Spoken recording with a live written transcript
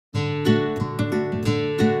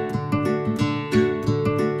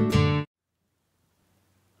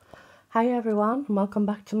Hi everyone, and welcome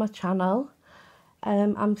back to my channel.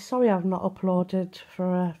 I'm sorry I've not uploaded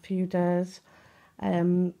for a few days.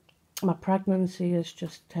 My pregnancy has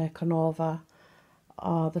just taken over.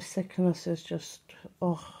 The sickness is just,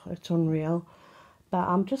 it's unreal. But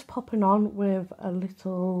I'm just popping on with a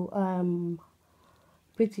little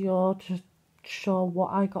video to show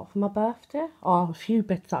what I got for my birthday, or a few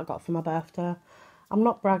bits that I got for my birthday. I'm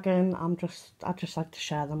not bragging, I just like to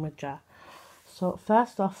share them with you. So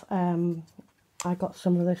first off, I got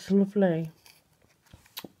some of this lovely,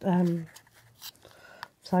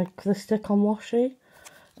 it's like the stick-on washi,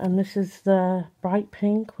 and this is the bright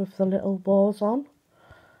pink with the little bows on.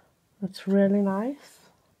 It's really nice.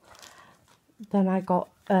 Then I got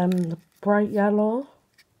the bright yellow.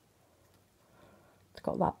 It's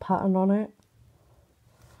got that pattern on it.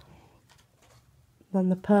 Then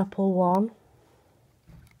the purple one,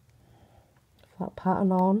 that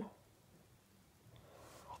pattern on.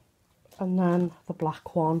 And then the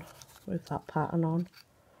black one with that pattern on.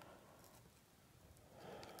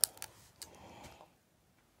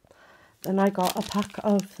 Then I got a pack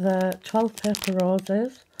of the 12 paper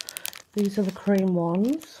roses. These are the cream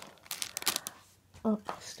ones. I'll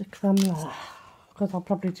stick them there because I'll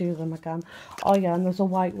probably do them again. Oh yeah, and there's a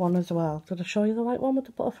white one as well. Did I show you the white one with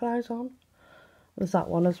the butterflies on? There's that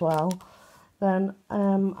one as well. Then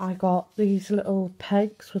I got these little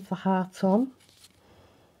pegs with the hearts on.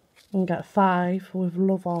 You can get 5 with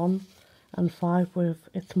love on and 5 with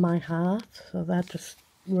it's my heart. So they're just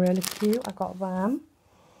really cute. I got them.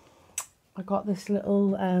 I got this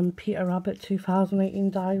little Peter Rabbit 2018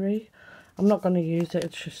 diary. I'm not going to use it,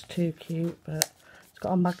 it's just too cute, but it's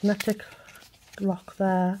got a magnetic lock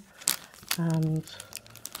there, and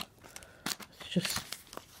it's just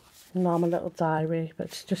a normal little diary, but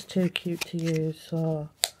it's just too cute to use, so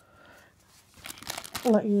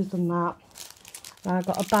I'm not using that. And I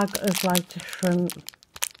got a bag of like different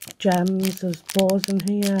gems. There's bows in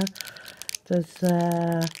here, there's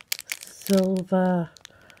silver,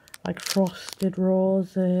 like frosted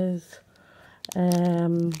roses,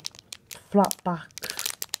 flatback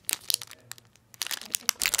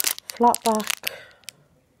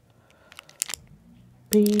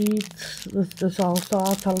beads. There's all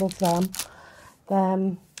sorts. I love them.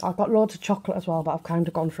 Then I've got loads of chocolate as well, but I've kind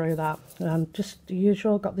of gone through that. And just the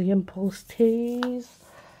usual, got the impulse teas,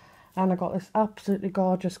 and I got this absolutely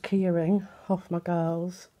gorgeous keyring off my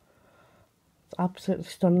girls. It's absolutely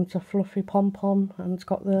stunning. It's a fluffy pom-pom and it's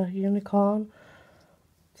got the unicorn.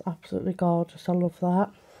 It's absolutely gorgeous. I love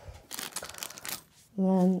that. And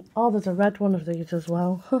then, oh, there's a red one of these as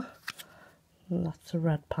well. And that's a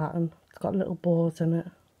red pattern. It's got little bows in it.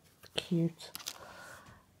 It's cute.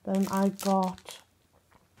 Then I got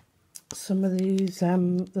some of these,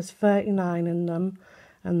 there's 39 in them,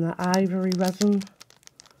 and the ivory resin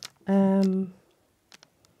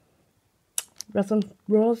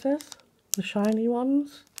roses, the shiny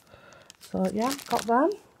ones. So yeah, got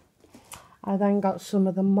them. I then got some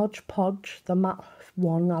of the Mod Podge, the matte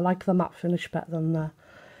one. I like the matte finish better than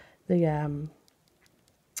the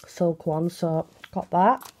silk one, so got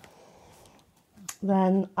that.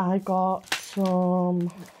 Then I got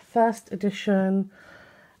some first edition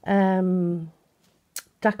Decomash.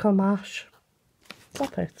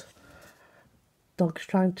 Stop it. Dog's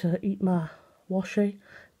trying to eat my washi.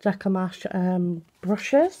 Decomash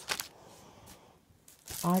brushes.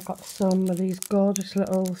 I got some of these gorgeous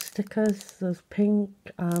little stickers. There's pink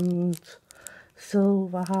and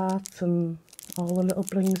silver hearts and all the little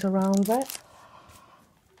blings around it.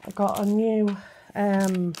 I got a new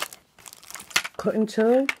cutting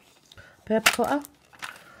tool, paper cutter.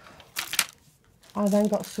 I then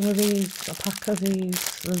got some of these, a pack of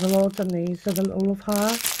these. There's a load of these. They're the little love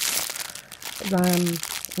hearts. And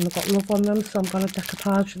I've got love on them, so I'm going to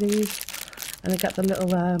decoupage these. And I get the little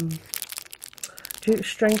jute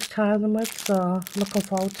string to tie them with, so looking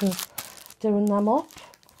forward to doing them up.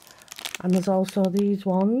 And there's also these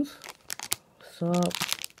ones, so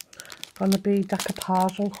going to be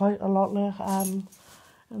decoupaging quite a lot in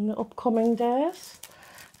the upcoming days.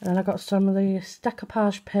 And then I got some of these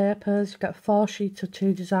decoupage papers. You've got 4 sheets of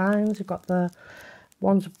 2 designs. You've got the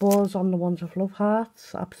ones with bows on, the ones with love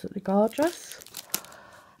hearts, absolutely gorgeous.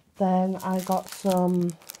 Then I got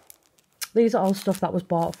some, these are all stuff that was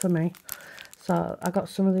bought for me. So I got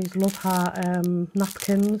some of these love heart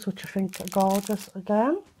napkins, which I think are gorgeous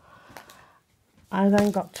again. I then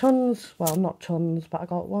got tons, well not tons, but I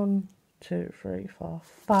got 1, 2, 3, 4,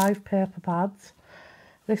 5 paper pads.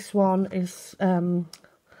 This one is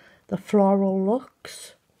the Floral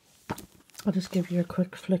Looks. I'll just give you a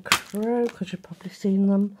quick flick through because you've probably seen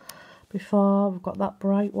them before. We've got that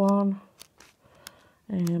bright one.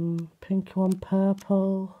 Pink one,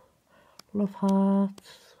 purple, love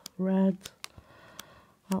hearts, red.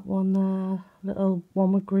 That one there, little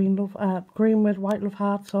one with green with white love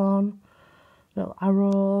hearts on. Little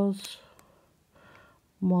arrows,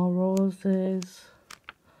 more roses,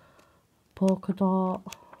 polka dot.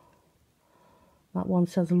 That one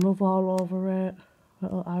says love all over it.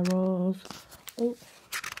 Little arrows. Oh,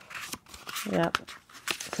 yeah.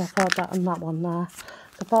 So I thought that and that one there.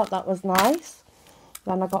 So I thought that was nice.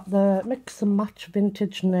 Then I got the Mix and Match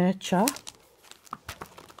Vintage Nature.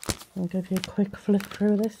 I'll give you a quick flick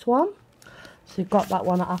through this one. So you've got that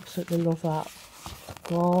one. I absolutely love that.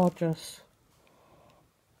 Gorgeous.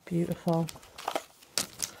 Beautiful.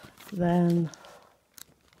 Then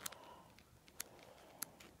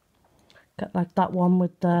get like that one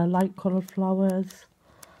with the light coloured flowers.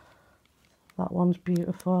 That one's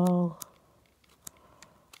beautiful.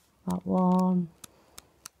 That one.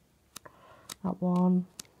 That one.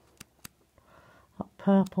 That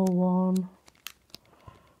purple one.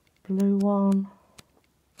 Blue one.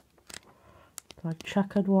 Like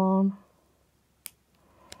checkered one.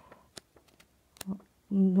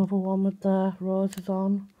 Another one with the roses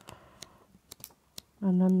on.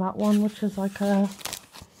 And then that one, which is like a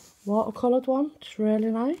watercoloured one. It's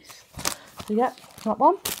really nice. So yeah, that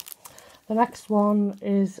one. The next one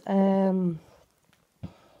is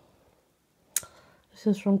this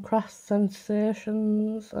is from Craft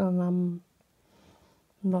Sensations, and I'm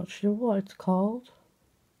not sure what it's called.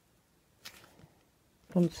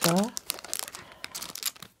 From there.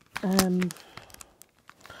 So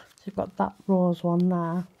you've got that rose one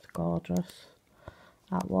there. It's gorgeous.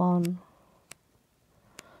 That one.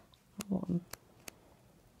 That one.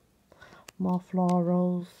 More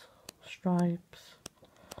florals, stripes,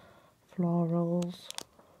 florals.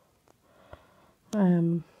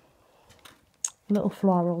 Little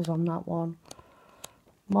florals on that one.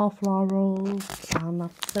 More florals, and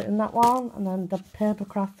that's it in that one. And then the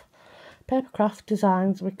Papercraft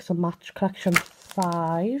Designs Mix and Match Collection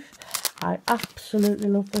 5. I absolutely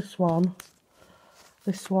love this one.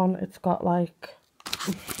 This one, it's got like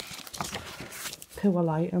pure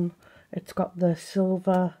lighting. It's got the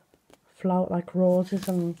silver flower, like roses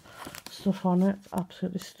and stuff on it.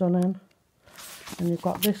 Absolutely stunning. And you've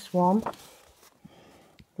got this one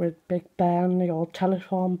with Big Ben, the old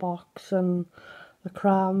telephone box, and the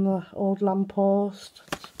crown, the old lamppost.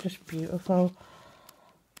 It's just beautiful.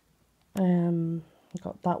 You've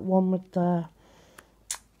got that one with the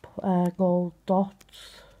gold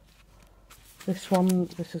dots. This one,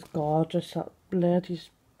 this is gorgeous. That lady's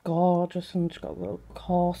gorgeous, and she's got a little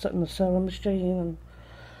corset and the sewing machine and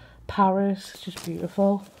Paris. It's just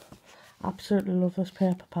beautiful. Absolutely love this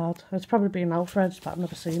paper pad. It's probably been out for ages, but I've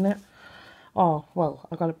never seen it. Oh, well,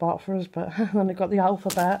 I got it bought for us, but then I got the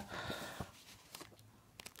alphabet.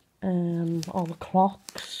 All the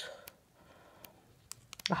clocks.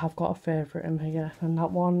 I have got a favourite in here, and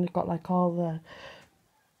that one, you've got like all the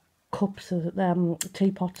cups of them,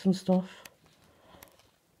 teapots and stuff.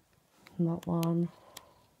 And that one.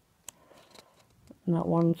 And that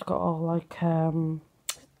one's got all like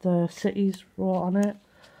the cities wrote on it.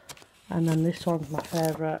 And then this one's my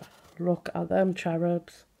favourite. Look at them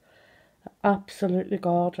cherubs. Absolutely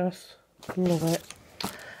gorgeous. Love it.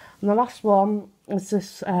 And the last one is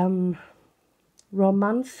this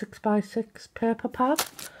Romance 6x6 paper pad.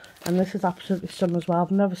 And this is absolutely stunning as well.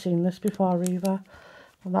 I've never seen this before either.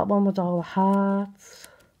 And that one with all the hearts.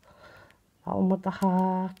 That one with the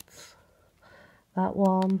hearts. That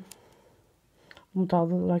one. With all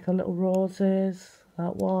the, like the little roses.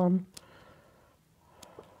 That one.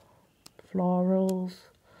 Florals.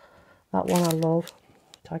 That one I love.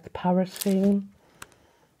 It's like a Paris theme.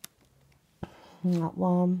 And that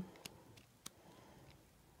one.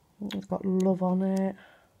 It's got love on it.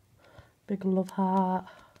 Big love heart.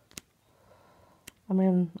 I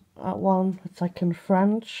mean, that one, it's like in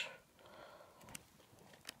French.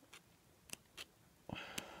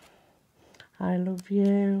 I love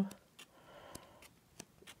you.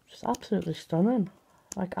 Just absolutely stunning.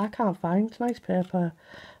 Like, I can't find nice paper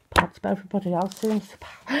pads, but everybody else seems to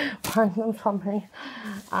find them for me.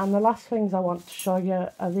 And the last things I want to show you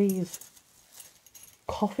are these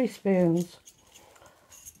coffee spoons.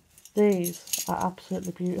 These are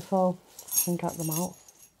absolutely beautiful. I can get them out.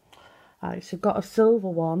 Alright, so you've got a silver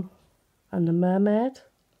one and a mermaid.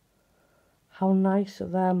 How nice are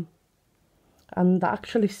them? And they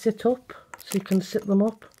actually sit up, so you can sit them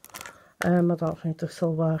up. I don't think this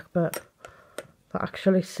will work, but they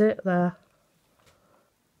actually sit there.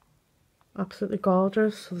 Absolutely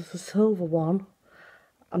gorgeous. So there's a silver one.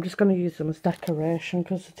 I'm just going to use them as decoration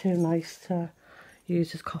because they're too nice to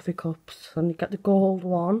used as coffee cups. And you get the gold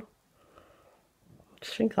one. I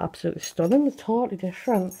just think they're absolutely stunning. They're totally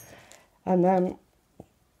different. And then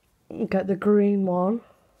you get the green one.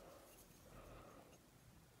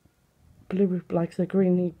 Blue, like the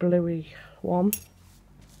greeny bluey one.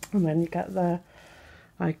 And then you get the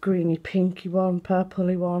like greeny pinky one,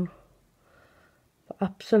 purpley one.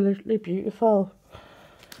 Absolutely beautiful.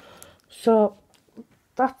 So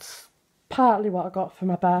that's partly what I got for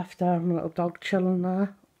my birthday. My little dog chilling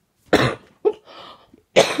there.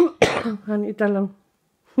 And you Dylan.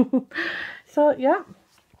 So yeah,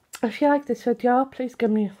 if you like this video, please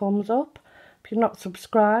give me a thumbs up. If you're not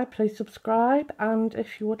subscribed, please subscribe. And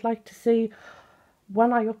if you would like to see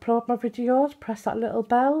when I upload my videos, press that little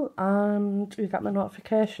bell and you get my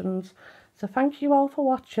notifications. So thank you all for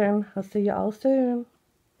watching. I'll see you all soon.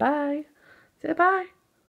 Bye. Say bye.